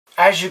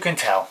as you can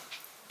tell,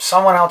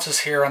 someone else is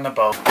here on the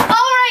boat.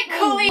 Alright,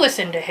 Cooley.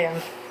 Listen to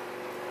him.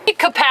 He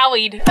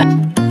kapowied.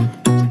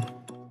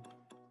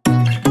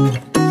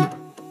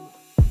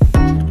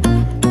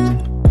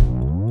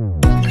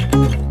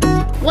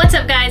 What's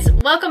up, guys?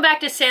 Welcome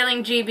back to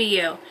Sailing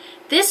GBU.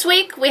 This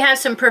week we have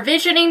some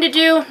provisioning to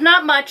do.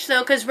 Not much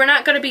though, because we're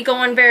not going to be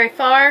going very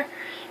far.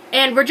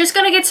 And we're just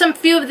going to get some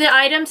few of the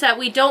items that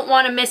we don't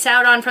want to miss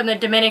out on from the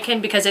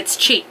Dominican because it's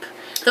cheap.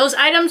 Those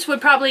items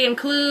would probably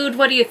include,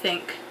 what do you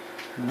think?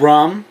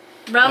 Rum.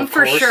 Rum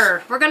for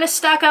sure. We're going to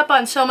stock up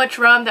on so much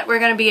rum that we're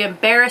going to be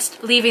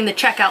embarrassed leaving the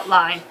checkout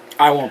line.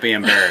 I won't be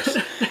embarrassed.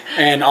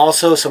 And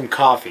also some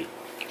coffee.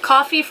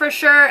 Coffee for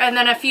sure, and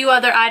then a few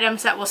other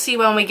items that we'll see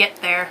when we get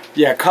there.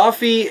 Yeah,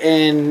 coffee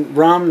and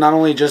rum, not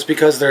only just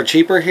because they're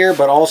cheaper here,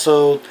 but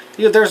also,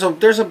 you know,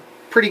 there's a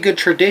pretty good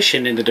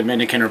tradition in the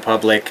Dominican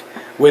Republic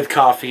with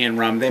coffee and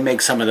rum. They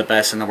make some of the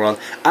best in the world.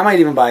 I might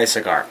even buy a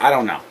cigar. I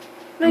don't know.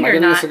 No, Am I you're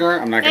getting not. a cigar?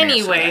 I'm not getting a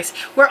cigar. Anyways,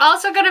 we're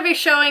also going to be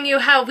showing you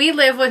how we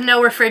live with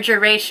no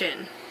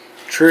refrigeration.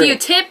 True. A few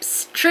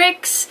tips,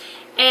 tricks,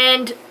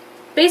 and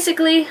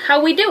basically how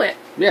we do it.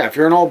 Yeah, if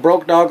you're an old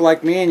broke dog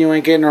like me and you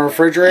ain't getting a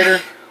refrigerator,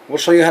 we'll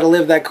show you how to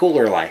live that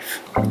cooler life.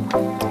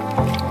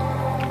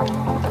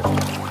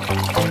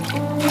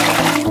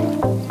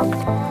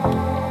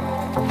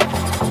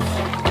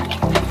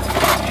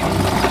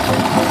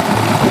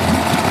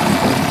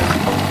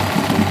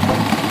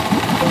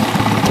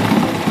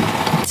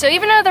 So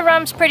even though the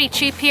rum's pretty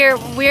cheap here,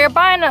 we're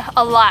buying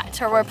a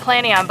lot, or we're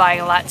planning on buying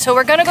a lot. So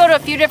we're gonna go to a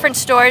few different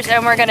stores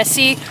and we're gonna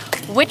see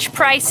which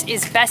price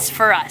is best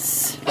for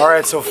us. All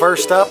right, so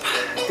first up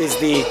is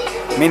the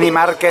Mini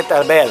Market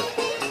Abel.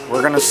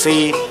 We're gonna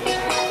see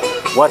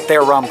what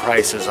their rum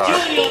prices are.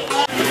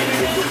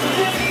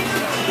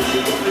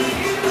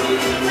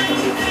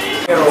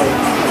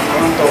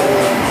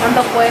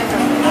 ¿Cuánto cuesta?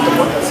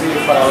 Sí,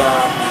 para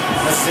la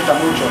necesita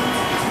mucho.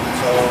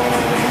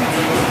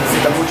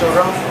 Necesita mucho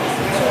rum.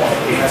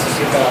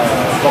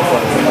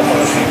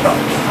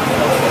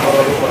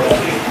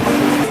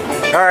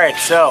 Alright,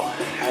 so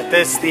at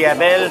this, the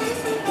Abel,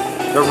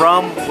 the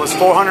rum was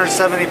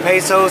 470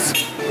 pesos,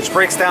 which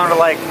breaks down to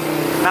like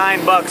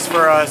 $9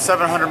 for a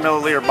 700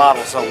 milliliter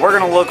bottle. So we're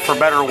gonna look for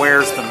better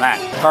wares than that.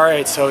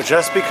 Alright, so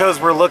just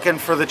because we're looking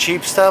for the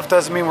cheap stuff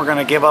doesn't mean we're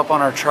gonna give up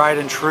on our tried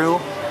and true,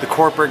 the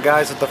corporate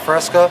guys at the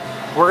Fresca.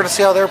 We're gonna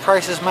see how their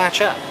prices match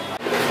up.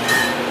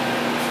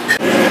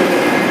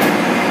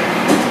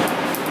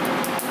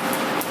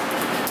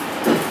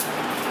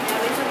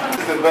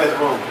 Best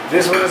rum.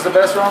 This one is the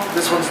best rum?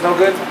 This one's no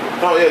good?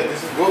 Oh yeah,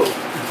 this is good.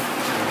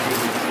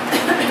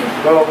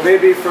 Well,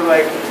 maybe for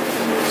like,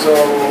 so...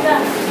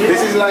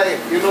 This is like,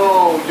 you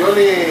know,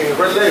 Johnny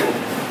Red Label.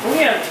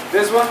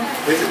 This one?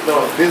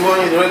 This one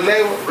is Red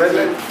Label, Black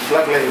Label.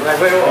 Black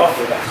Label?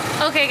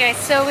 Oh. Okay guys,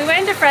 so we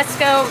went into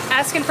Fresco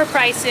asking for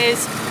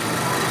prices,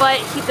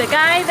 but the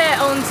guy that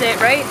owns it,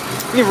 right?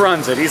 He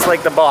runs it. He's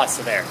like the boss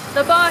there.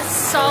 The boss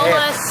saw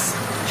us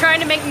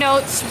trying to make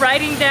notes,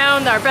 writing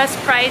down our best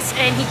price,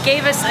 and he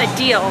gave us a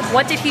deal.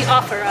 What did he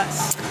offer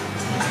us?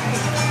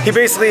 He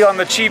basically, on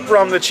the cheap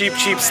rum, the cheap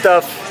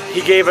stuff,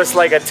 he gave us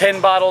like a 10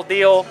 bottle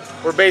deal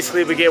where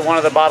basically we get one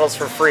of the bottles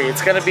for free.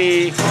 It's gonna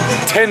be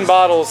 10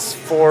 bottles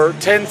for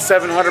 10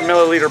 700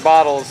 milliliter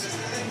bottles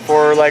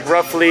for like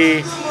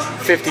roughly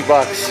 50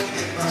 bucks.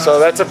 So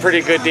that's a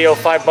pretty good deal,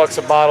 $5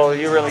 a bottle.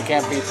 You really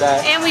can't beat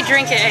that. And we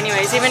drink it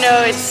anyways, even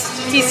though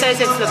he says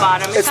it's the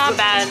bottom. It's not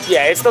bad.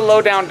 Yeah, it's the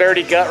low down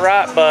dirty gut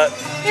rot, but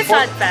it's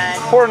not bad.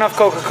 Pour enough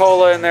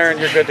Coca-Cola in there and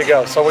you're good to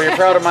go. So were you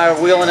proud of my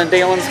wheeling and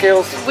dealing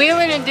skills?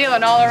 Wheeling and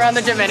dealing all around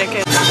the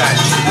Dominican.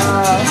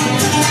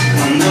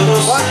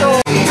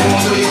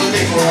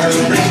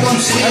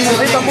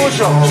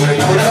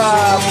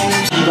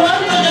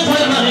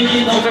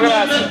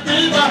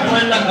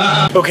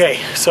 Okay,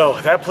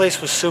 so that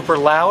place was super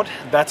loud.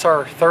 That's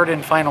our third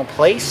and final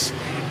place.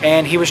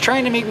 And he was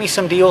trying to make me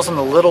some deals on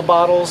the little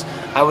bottles.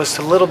 I was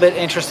a little bit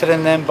interested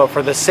in them, but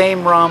for the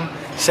same rum,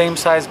 same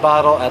size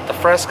bottle at the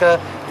Fresca,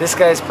 this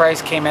guy's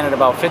price came in at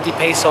about 50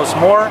 pesos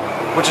more,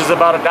 which is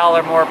about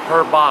 $1 more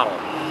per bottle.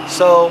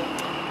 So,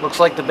 looks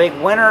like the big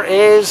winner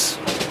is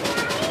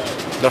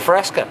the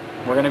Fresca.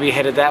 We're gonna be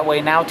headed that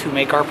way now to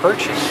make our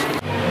purchase.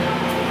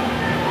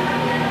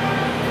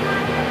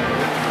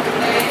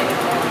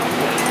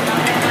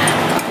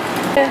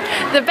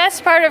 The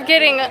best part of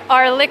getting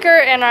our liquor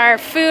and our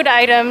food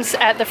items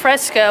at the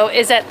Fresco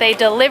is that they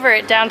deliver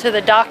it down to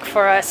the dock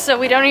for us, so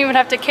we don't even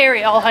have to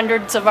carry all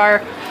hundreds of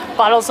our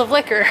bottles of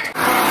liquor.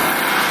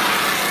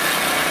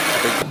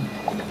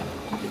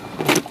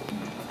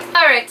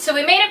 Alright, so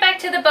we made it back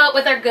to the boat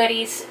with our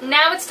goodies.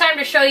 Now it's time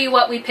to show you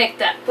what we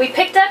picked up. We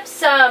picked up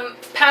some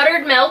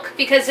powdered milk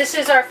because this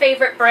is our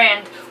favorite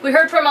brand. We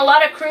heard from a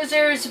lot of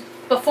cruisers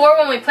before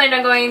when we planned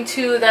on going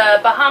to the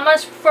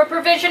Bahamas for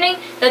provisioning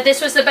that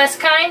this was the best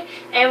kind,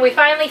 and we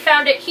finally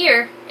found it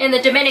here in the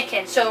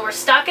Dominican. So we're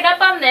stocking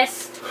up on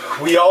this.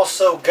 We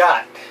also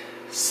got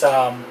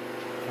some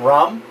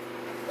rum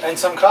and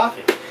some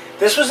coffee.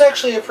 This was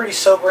actually a pretty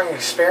sobering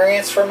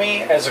experience for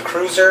me as a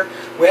cruiser.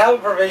 We have a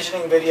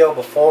provisioning video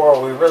before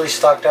where we really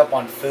stocked up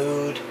on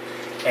food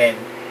and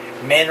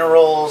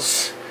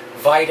minerals,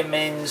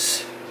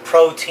 vitamins,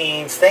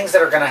 proteins, things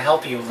that are going to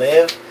help you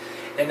live.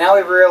 And now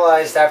we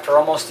realized after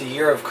almost a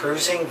year of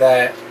cruising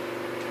that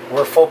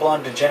we're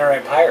full-blown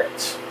degenerate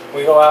pirates.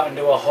 We go out and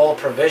do a whole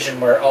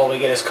provision where all we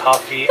get is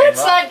coffee and rum.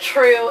 That's not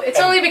true. It's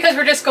only because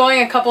we're just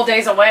going a couple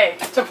days away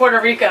to Puerto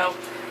Rico.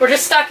 We're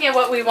just stocking up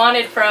what we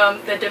wanted from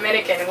the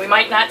Dominican, and we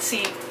might not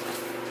see.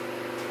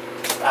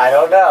 I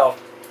don't know.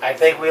 I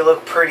think we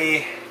look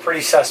pretty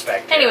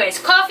suspect here. Anyways,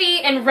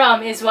 coffee and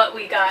rum is what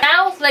we got.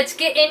 Now, let's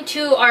get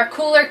into our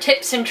cooler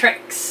tips and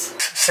tricks.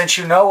 Since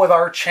you know with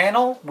our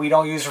channel, we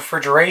don't use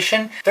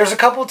refrigeration, there's a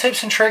couple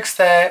tips and tricks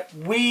that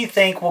we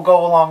think will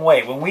go a long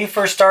way. When we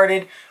first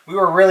started, we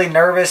were really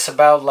nervous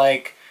about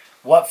like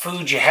what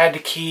food you had to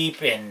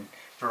keep in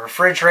the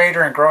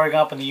refrigerator, and growing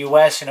up in the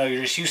US, you know,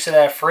 you're just used to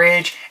that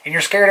fridge and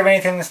you're scared of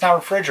anything that's not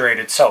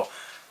refrigerated. So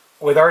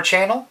with our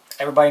channel,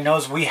 everybody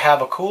knows we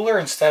have a cooler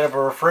instead of a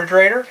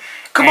refrigerator.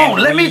 Come on,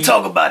 let me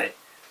talk about it.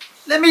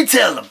 Let me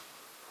tell them.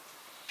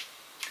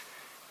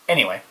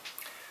 Anyway,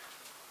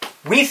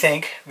 we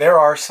think there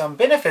are some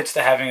benefits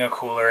to having a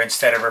cooler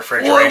instead of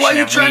refrigeration. Boy, why are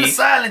you trying to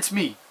silence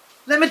me?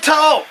 Let me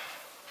talk.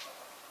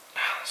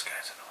 This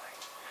guy's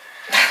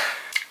annoying.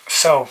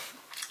 So,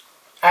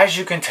 as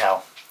you can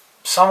tell,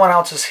 someone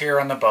else is here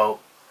on the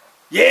boat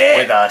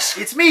with us.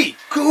 It's me,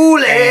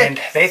 Cooler. And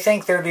they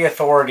think they're the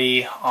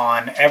authority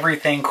on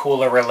everything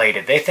cooler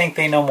related. They think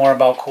they know more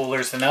about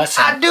coolers than us.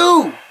 I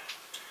do.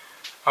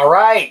 All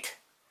right.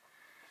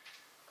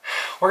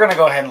 We're going to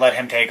go ahead and let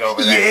him take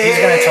over then. Yeah. He's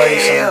going to tell you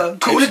some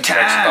Cooler tips and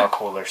tricks time. about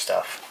cooler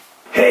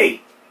stuff.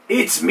 Hey,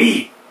 it's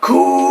me,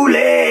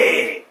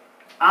 Cooler.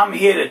 I'm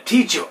here to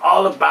teach you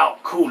all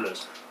about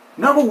coolers.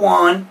 Number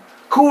one,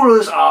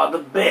 coolers are the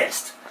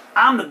best.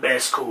 I'm the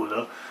best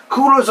cooler.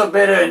 Coolers are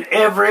better in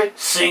every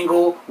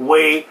single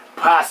way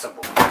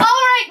possible.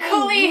 Alright,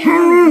 Coolie.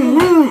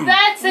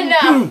 That's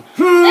enough.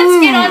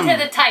 Let's get on to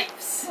the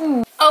types.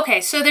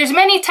 Okay, so there's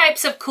many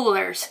types of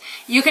coolers.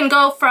 You can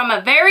go from a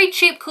very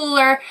cheap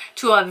cooler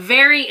to a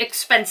very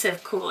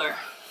expensive cooler.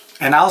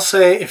 And I'll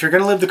say, if you're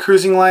going to live the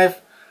cruising life,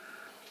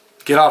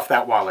 get off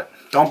that wallet.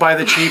 Don't buy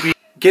the cheapie.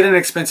 Get an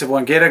expensive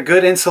one. Get a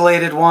good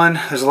insulated one.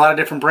 There's a lot of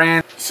different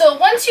brands. So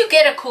once you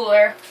get a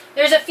cooler,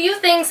 there's a few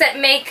things that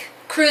make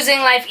cruising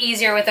life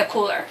easier with a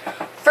cooler.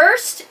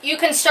 First, you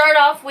can start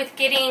off with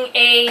getting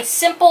a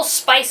simple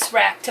spice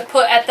rack to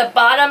put at the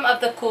bottom of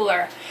the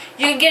cooler.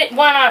 You can get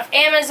one off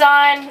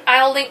Amazon.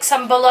 I'll link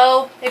some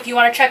below if you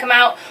want to check them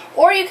out.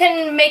 Or you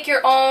can make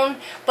your own,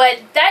 but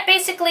that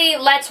basically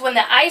lets when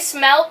the ice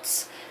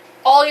melts,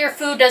 all your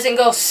food doesn't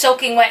go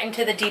soaking wet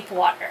into the deep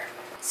water.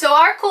 So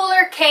our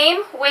cooler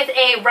came with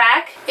a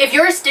rack. If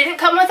yours didn't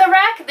come with a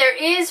rack, there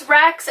is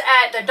racks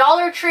at the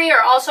Dollar Tree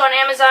or also on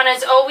Amazon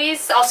as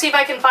always. I'll see if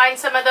I can find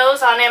some of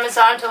those on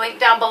Amazon to link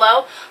down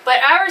below.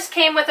 But ours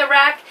came with a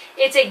rack.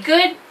 It's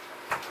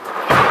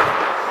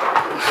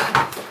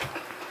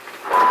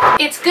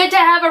good to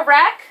have a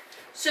rack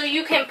so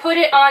you can put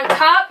it on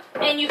top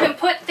and you can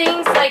put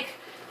things like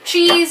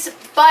cheese,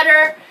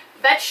 butter,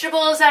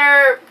 vegetables that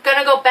are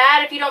gonna go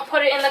bad if you don't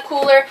put it in the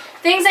cooler.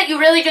 Things that you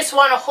really just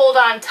want to hold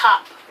on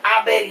top.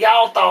 I bet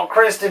y'all thought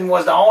Kristen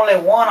was the only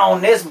one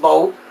on this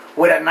boat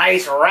with a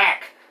nice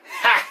rack.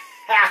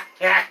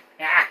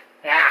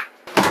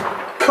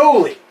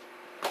 Coolie.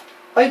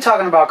 Why are you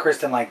talking about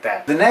Kristen like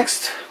that? The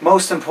next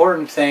most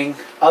important thing,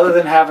 other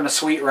than having a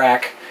sweet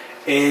rack,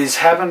 is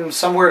having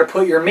somewhere to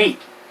put your meat.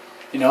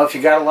 You know, if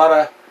you got a lot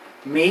of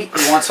meat,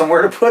 you want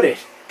somewhere to put it.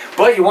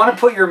 But you want to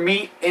put your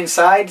meat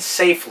inside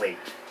safely.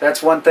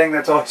 That's one thing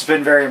that's always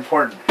been very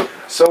important.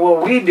 So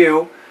what we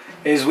do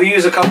is we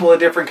use a couple of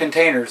different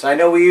containers. I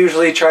know we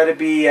usually try to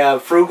be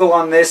frugal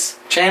on this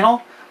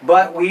channel,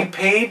 but we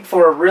paid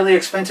for a really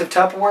expensive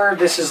Tupperware.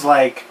 This is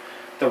like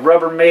the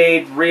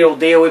Rubbermaid real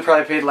deal. We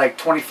probably paid like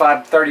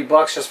 25, 30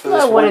 bucks just for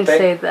this one thing. I wouldn't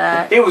say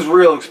that. It was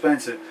real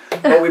expensive.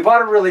 But we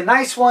bought a really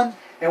nice one,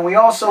 and we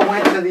also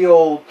went to the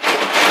old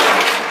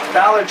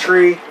Dollar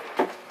Tree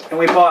and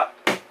we bought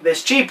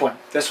this cheap one.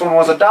 This one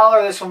was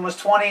 $1, this one was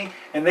 20,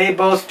 and they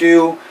both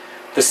do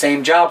the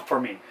same job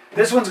for me.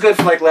 This one's good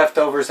for like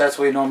leftovers, that's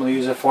what we normally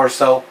use it for.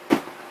 So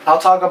I'll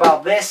talk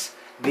about this,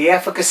 the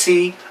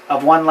efficacy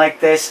of one like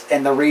this,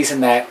 and the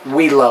reason that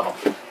we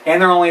love them.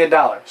 And they're only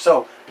 $1.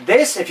 So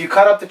this, if you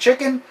cut up the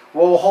chicken,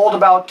 will hold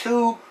about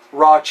 2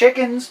 raw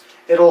chickens.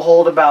 It'll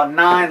hold about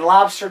 9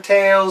 lobster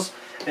tails.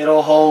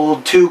 It'll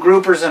hold 2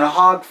 groupers and a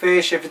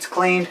hogfish if it's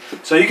cleaned.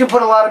 So you can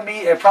put a lot of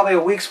meat, probably a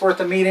week's worth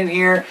of meat in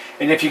here.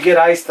 And if you get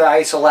ice, the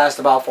ice will last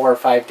about 4 or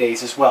 5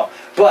 days as well.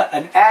 But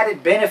an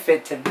added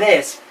benefit to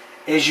this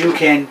is you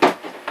can,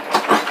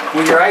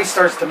 when your ice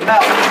starts to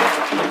melt,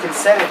 you can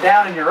set it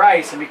down in your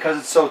ice. And because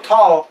it's so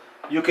tall,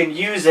 you can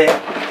use it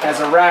as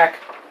a rack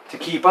to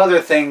keep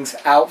other things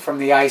out from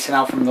the ice and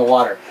out from the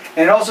water.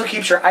 And it also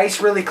keeps your ice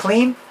really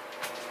clean.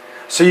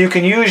 So you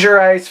can use your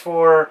ice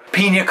for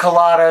pina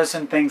coladas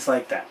and things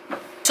like that.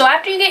 So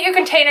after you get your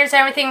containers and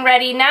everything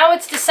ready, now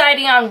it's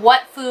deciding on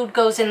what food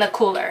goes in the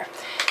cooler.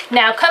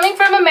 Now, coming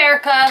from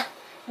America,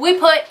 we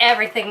put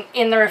everything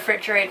in the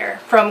refrigerator,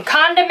 from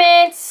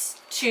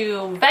condiments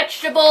to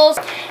vegetables.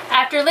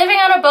 After living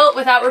on a boat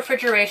without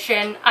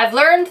refrigeration, I've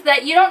learned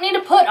that you don't need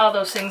to put all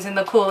those things in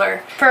the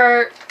cooler.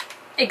 For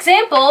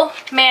example,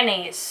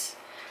 mayonnaise.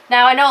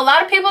 Now, I know a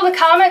lot of people in the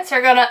comments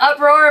are gonna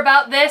uproar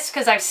about this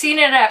because I've seen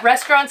it at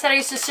restaurants that I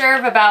used to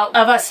serve of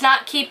us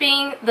not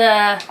keeping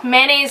the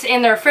mayonnaise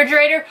in the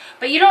refrigerator,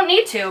 but you don't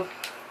need to.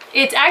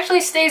 It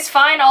actually stays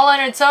fine all on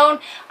its own.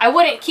 I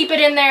wouldn't keep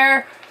it in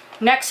there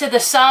next to the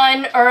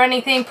sun or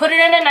anything. Put it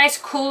in a nice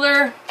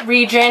cooler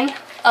region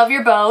of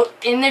your boat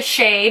in the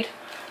shade,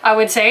 I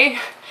would say,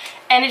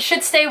 and it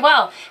should stay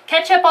well.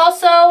 Ketchup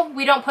also,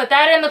 we don't put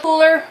that in the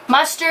cooler.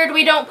 Mustard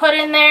we don't put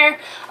in there.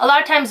 A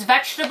lot of times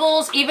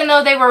vegetables, even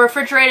though they were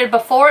refrigerated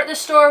before at the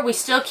store, we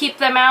still keep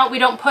them out. We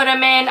don't put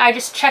them in. I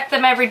just check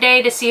them every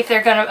day to see if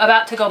they're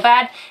about to go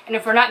bad. And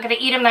if we're not gonna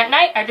eat them that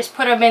night, I just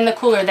put them in the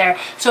cooler there.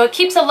 So it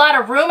keeps a lot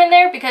of room in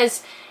there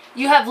because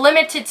you have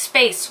limited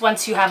space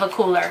once you have a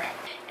cooler.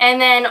 And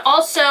then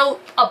also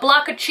a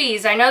block of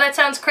cheese. I know that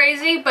sounds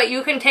crazy, but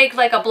you can take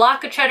like a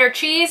block of cheddar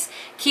cheese,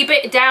 keep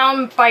it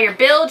down by your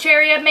bilge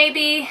area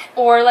maybe,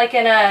 or like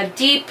in a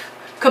deep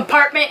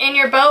compartment in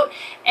your boat,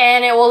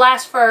 and it will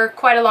last for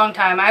quite a long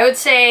time. I would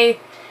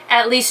say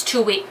at least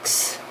 2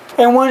 weeks.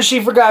 And one she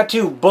forgot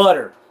too,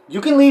 butter. You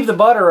can leave the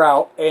butter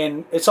out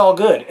and it's all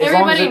good. As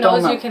long as Everybody it don't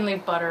knows melt. you can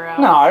leave butter out.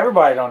 No,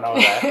 everybody don't know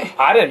that.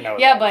 I didn't know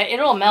Yeah, that. but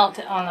it'll melt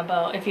on the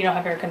boat if you don't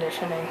have air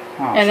conditioning.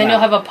 Oh, and then snap. you'll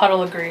have a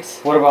puddle of grease.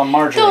 What about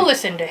margarine? Don't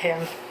listen to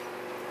him.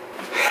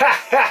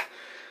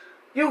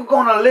 You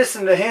gonna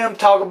listen to him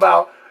talk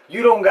about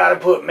you don't gotta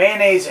put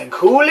mayonnaise in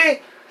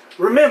coulis?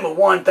 Remember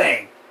one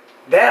thing,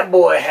 that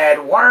boy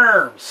had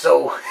worms,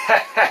 so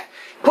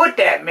put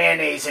that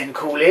mayonnaise in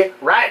coulis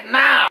right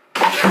now.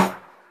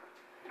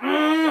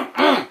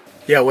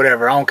 Yeah,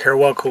 whatever. I don't care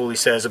what Cooley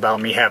says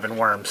about me having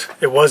worms.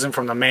 It wasn't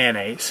from the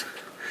mayonnaise.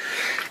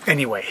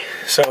 Anyway,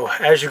 so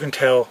as you can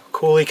tell,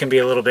 Cooley can be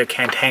a little bit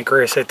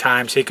cantankerous at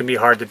times. He can be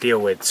hard to deal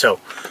with. So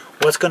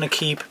what's going to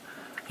keep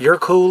your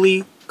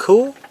Cooley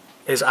cool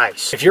is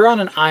ice. If you're on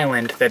an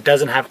island that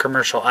doesn't have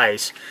commercial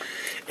ice,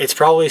 it's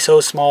probably so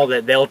small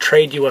that they'll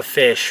trade you a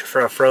fish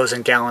for a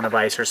frozen gallon of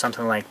ice or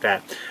something like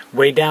that.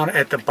 Way down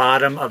at the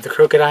bottom of the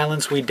Crooked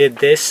Islands, we did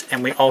this,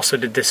 and we also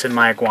did this in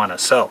Mayaguana.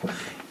 So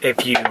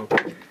if you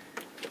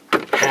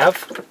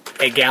have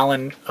a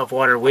gallon of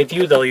water with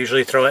you, they'll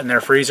usually throw it in their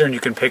freezer and you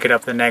can pick it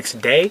up the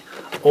next day,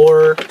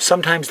 or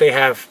sometimes they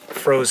have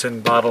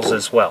frozen bottles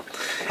as well.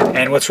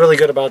 And what's really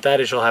good about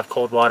that is you'll have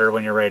cold water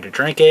when you're ready to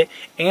drink it,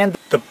 and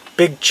the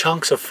big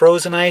chunks of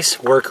frozen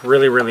ice work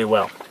really, really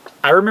well.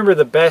 I remember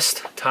the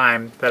best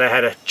time that I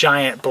had a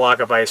giant block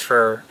of ice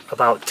for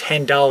about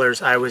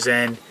 $10. I was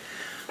in,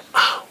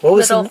 what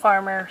was Little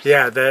Farmers.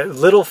 Yeah, the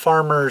Little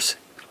Farmers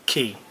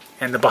Key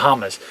in the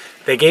Bahamas.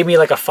 They gave me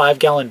like a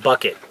 5-gallon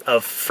bucket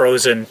of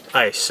frozen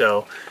ice,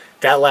 so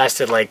that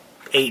lasted like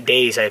 8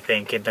 days, I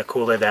think, in the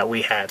cooler that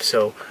we have.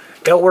 So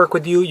they'll work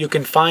with you. You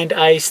can find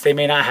ice. They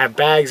may not have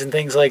bags and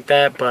things like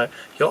that, but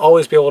you'll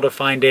always be able to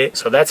find it.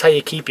 So that's how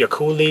you keep your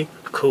coolie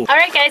cool.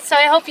 Alright guys, so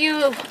I hope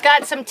you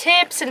got some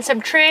tips and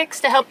some tricks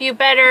to help you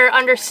better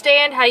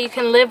understand how you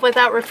can live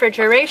without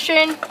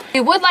refrigeration. We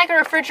would like a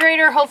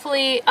refrigerator,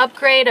 hopefully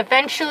upgrade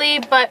eventually,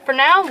 but for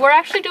now we're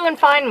actually doing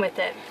fine with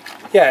it.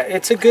 Yeah,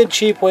 it's a good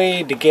cheap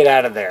way to get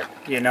out of there,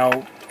 you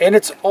know. And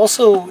it's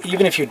also,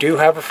 even if you do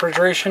have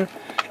refrigeration,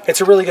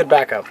 it's a really good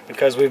backup,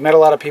 because we've met a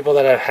lot of people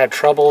that have had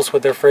troubles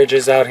with their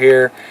fridges out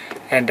here,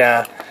 and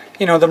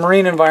you know, the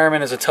marine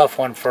environment is a tough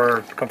one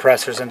for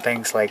compressors and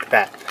things like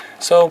that.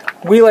 So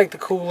we like the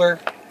cooler.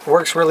 It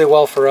works really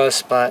well for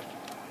us, but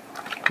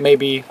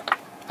maybe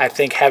I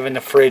think having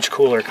the fridge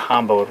cooler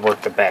combo would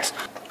work the best.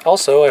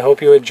 Also, I hope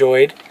you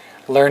enjoyed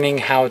learning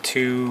how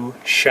to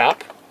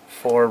shop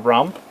for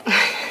rum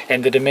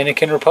in the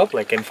Dominican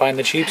Republic and find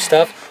the cheap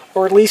stuff,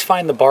 or at least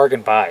find the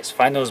bargain buys,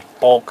 find those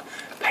bulk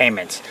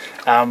payments.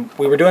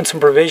 We were doing some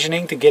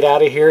provisioning to get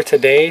out of here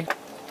today.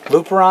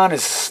 Luperon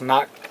is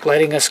not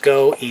letting us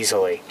go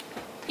easily.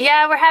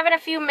 Yeah, we're having a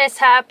few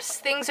mishaps.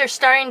 Things are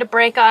starting to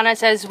break on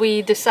us as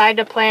we decide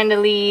to plan to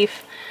leave.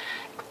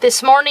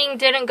 This morning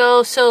didn't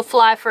go so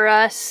fly for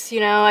us.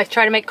 You know, I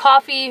tried to make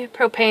coffee,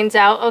 propane's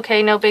out,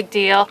 okay, no big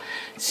deal.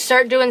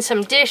 Start doing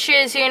some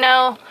dishes, you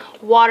know,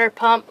 water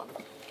pump,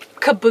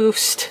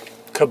 caboosed.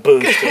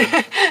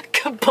 Caboosted.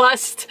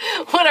 Combust,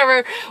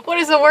 whatever. What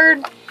is the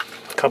word?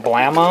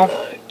 Kablamo?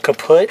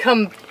 Kaput?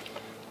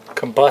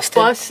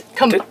 Combusted?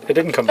 It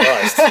didn't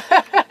combust.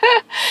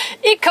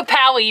 It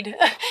kapowied.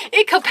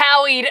 It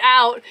kapowied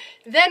out.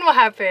 Then what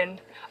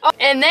happened? Oh,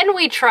 and then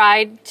we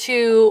tried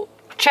to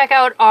check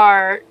out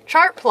our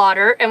chart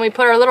plotter, and we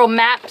put our little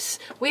maps.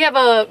 We have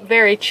a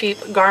very cheap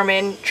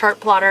Garmin chart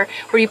plotter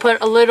where you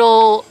put a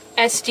little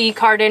SD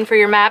card in for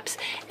your maps,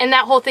 and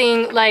that whole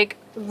thing like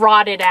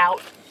rotted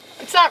out.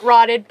 It's not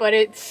rotted, but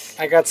it's...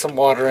 I got some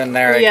water in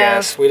there, I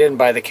guess. We didn't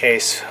buy the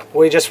case.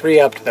 We just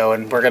re-upped though,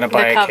 and we're gonna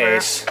buy a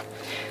case.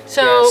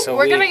 So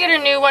we're gonna get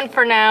a new one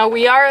for now.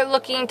 We are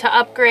looking to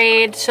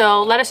upgrade,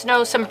 so let us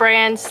know some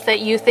brands that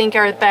you think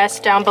are the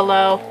best down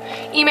below.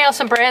 Email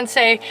some brands,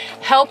 say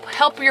help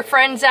your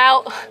friends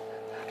out.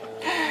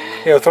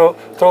 Yeah,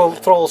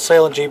 throw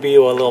Sailing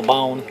GBU a little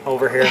bone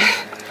over here.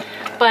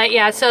 But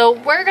yeah, so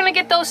we're gonna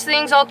get those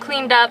things all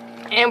cleaned up,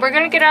 and we're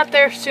gonna get out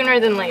there sooner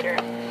than later.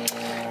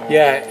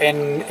 Yeah,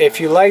 and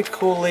if you liked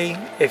Cooley,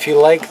 if you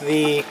like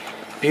the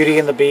Beauty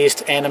and the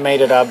Beast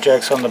animated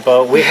objects on the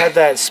boat, we had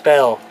that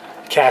spell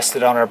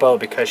casted on our boat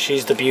because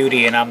she's the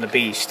beauty and I'm the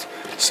beast.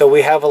 So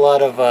we have a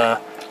lot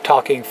of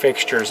talking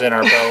fixtures in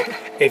our boat.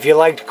 If you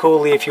liked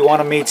Cooley, if you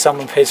want to meet some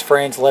of his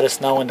friends, let us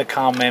know in the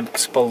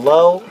comments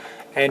below,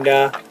 and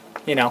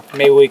you know,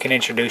 maybe we can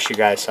introduce you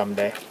guys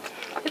someday.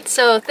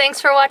 So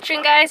thanks for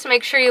watching, guys.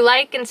 Make sure you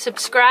like and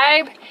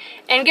subscribe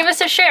and give us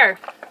a share,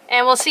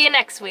 and we'll see you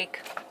next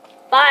week.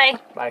 Bye.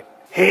 Bye.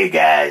 Hey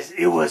guys,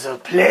 it was a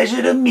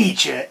pleasure to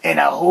meet you,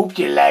 and I hope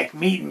you like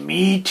meeting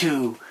me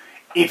too.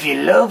 If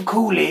you love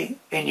Cooley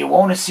and you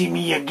want to see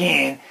me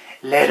again,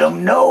 let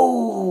them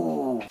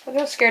know. Look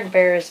how scared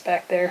Bear is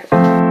back there.